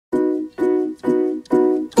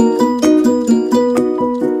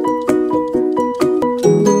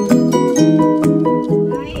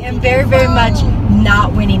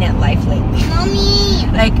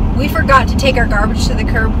we forgot to take our garbage to the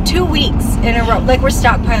curb 2 weeks in a row. Like, we're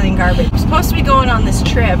stockpiling garbage. We're supposed to be going on this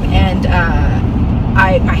trip, and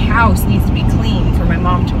my house needs to be clean for my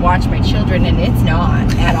mom to watch my children, and it's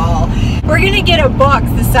not at all. We're gonna get a box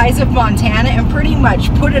the size of Montana and pretty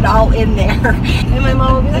much put it all in there. And my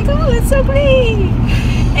mom will be like, oh, it's so clean.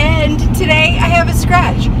 And today I have a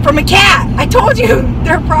scratch from a cat. I told you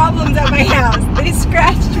there are problems at my house. They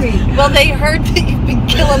scratched me. Well, they heard that you've been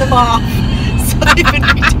killing them off, so they've been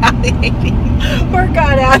retaliating. Or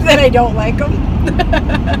got out that I don't like them.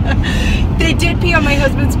 They did pee on my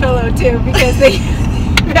husband's pillow too, because they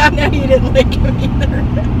found out he didn't like him either.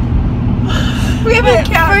 We have a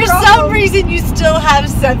cat For some reason, you still have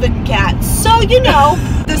 7 cats. So, you know.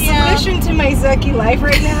 The solution to my sucky life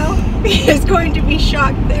right now is going to be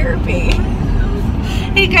shock therapy.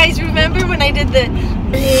 Hey guys, remember when I did the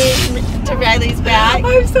to Riley's back?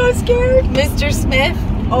 I'm so scared. Mr. Smith?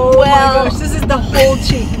 Oh my gosh, this is the whole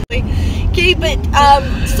cheek. Okay, but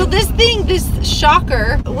so this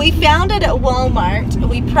shocker, we found it at Walmart.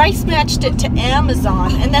 We price matched it to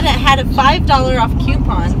Amazon, and then it had a $5 off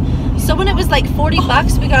coupon. So when it was like 40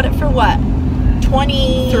 bucks, we got it for what?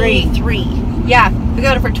 23. Yeah, we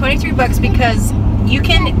got it for 23 bucks because you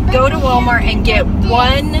can go to Walmart and get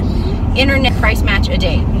 1 internet price match a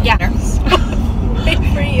day. Yeah. Wait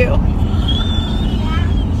for you.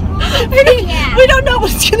 We don't know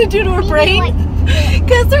what it's going to do to her brain.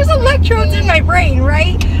 Because there's electrodes in my brain,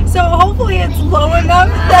 right? So hopefully it's low enough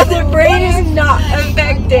that the brain is not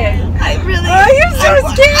affected. I really... Oh, you're so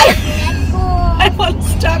scared. I want to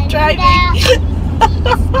stop driving.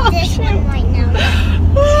 This one right now.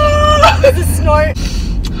 It's a snort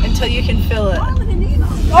until you can feel it.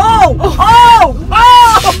 Oh! Oh! Oh!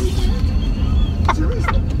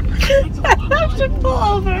 I have to pull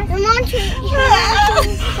over. I want to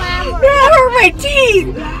flower. That hurt my teeth!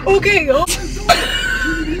 Okay.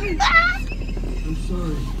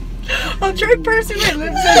 I'll try pursing my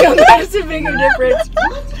lips so you'll notice a bigger difference.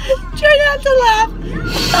 Try not to laugh.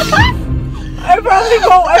 I probably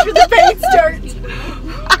won't after the pain starts.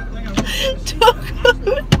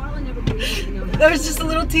 There was just a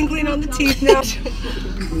little tinkling on the teeth now.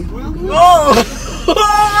 Oh!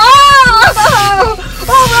 Oh,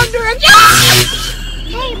 wrong direction!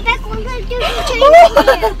 Hey, Beck, we're going to do the change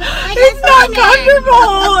It's not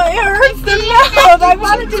comfortable. It hurts the mouth. I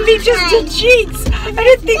want it to be just the cheeks. I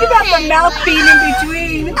didn't think about the mouth being in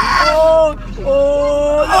between. Oh,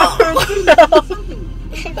 that hurts the mouth.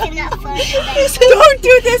 Don't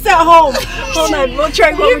do this at home. Hold on, we'll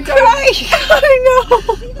try one more time. I know.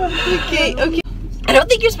 Okay. I don't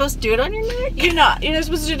think you're supposed to do it on your neck. You're not. You're not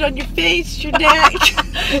supposed to do it on your face, your neck.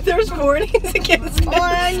 There's warnings against it.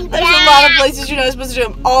 There's a lot of places you're not supposed to do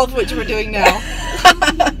them, all of which we're doing now.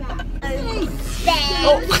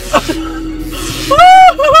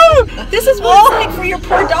 This is what it's like for your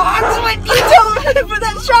poor dogs when you tell them to put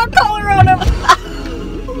that shock collar on them.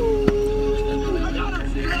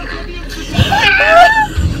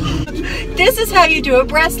 This is how you do a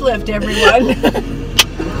breast lift, everyone.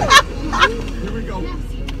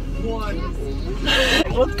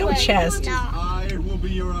 Let's go chest.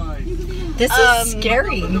 This is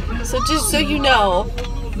scary. So just so you know,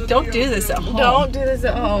 don't do this at home. Don't do this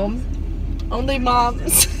at home. Only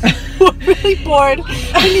moms who are really bored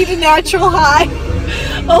and need a natural high.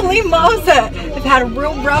 Only moms that have had a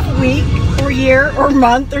real rough week or year or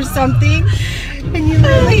month or something, and you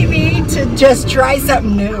really need to just try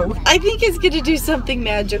something new. I think it's going to do something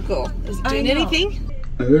magical. Is it doing anything?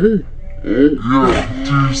 Yeah,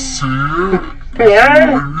 do you see it?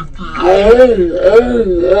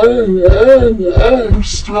 Oh,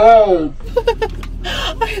 stop.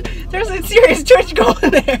 There's a serious twitch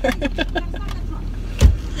going there.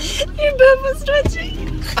 Your boob was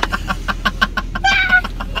twitching.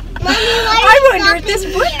 I wonder if this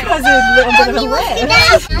would cause a little bit of a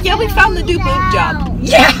lift. Yeah, we found the new boob job.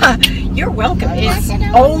 Yeah, you're welcome. It's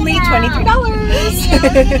only $23.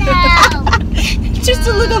 Just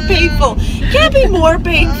a little painful. Can't be more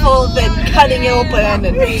painful than cutting open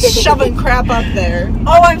and shoving crap up there.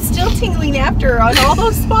 Oh, I'm still tingling after on all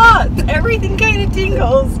those spots. Everything kind of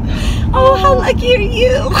tingles. Oh, how lucky are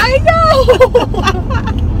you? I know.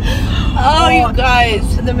 Oh, you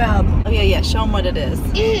guys. To the mouth. Oh, yeah. Show them what it is.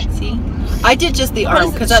 See? I did just the arm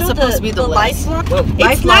because that's supposed to be the list.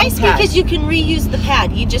 It's nice because you can reuse the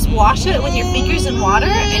pad. You just wash it with your fingers in water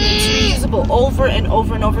and it's reusable over and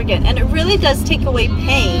over and over again. And it really does take away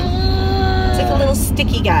pain. It's like a little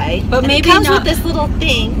sticky guy. But maybe it comes not with this little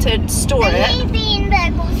thing to store it.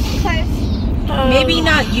 Maybe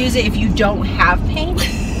not use it if you don't have pain.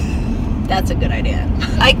 That's a good idea.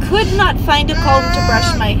 I could not find a comb to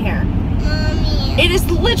brush my hair. It is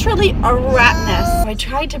literally a rat nest. I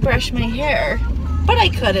tried to brush my hair, but I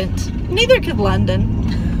couldn't. Neither could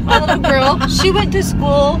London. My little girl, she went to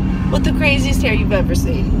school with the craziest hair you've ever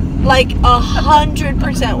seen. Like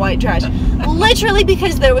 100% white trash. Literally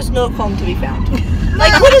because there was no comb to be found.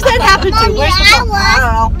 Like, what does that happen to? Mommy, Where's the comb?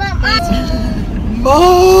 I don't know.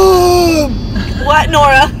 Mom, Mom! What,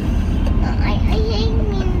 Nora? I hate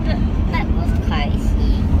Beckles car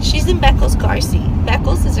seat. She's in Beckles' car seat.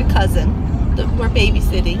 Beckles is her cousin that we're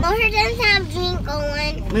babysitting. Well, her doesn't have drink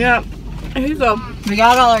going. Yeah. Here you go. We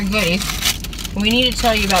got all our goodies. We need to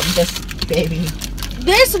tell you about this baby.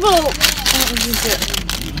 This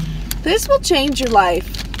will change your life.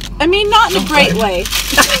 I mean, not in a great way.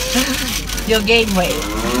 You'll gain weight.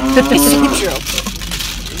 It's so true.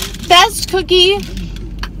 Best cookie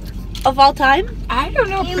of all time? I don't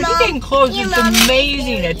know. Your Pretty mom- dang close. your It's mom-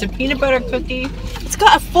 amazing. It's a peanut butter cookie. It's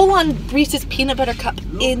got a full-on Reese's peanut butter cup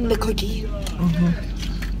in the cookie.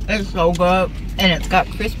 It's so good. And it's got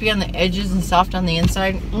crispy on the edges and soft on the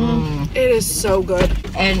inside. It is so good.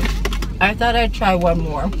 And I thought I'd try one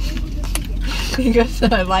more. Because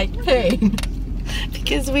I like pain.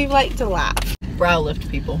 Because we like to laugh. Brow lift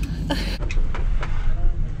people.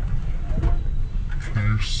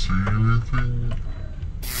 Can you see anything?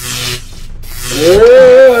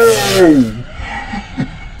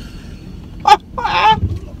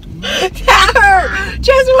 That hurt!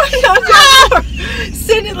 Just went on the floor.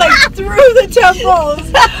 Sent it like through the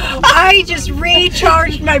temples. I just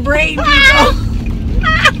recharged my brain, people.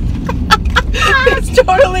 It's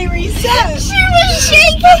totally reset. She was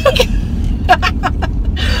shaking!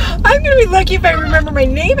 I'm gonna be lucky if I remember my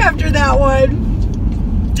name after that one.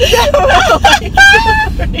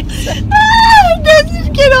 It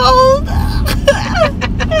doesn't get old.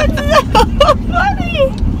 It's so funny.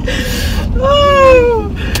 Oh.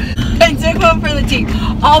 I took one for the team.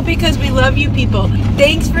 All because we love you people.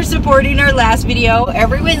 Thanks for supporting our last video.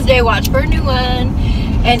 Every Wednesday, watch for a new one.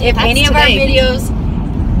 And if That's any of our today. videos,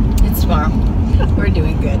 it's tomorrow. We're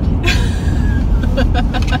doing good.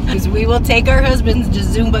 Because we will take our husbands to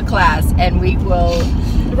Zumba class and we will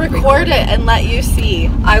Record it and let you see.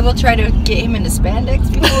 I will try to get him into spandex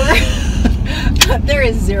before. There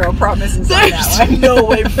is zero promises on that There's one. no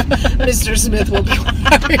way Mr. Smith will be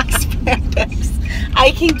wearing spandex.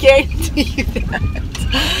 I can guarantee you that.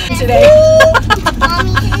 Today.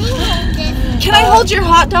 Mommy, can you hold this? Can I hold your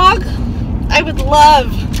hot dog? I would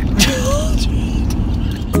love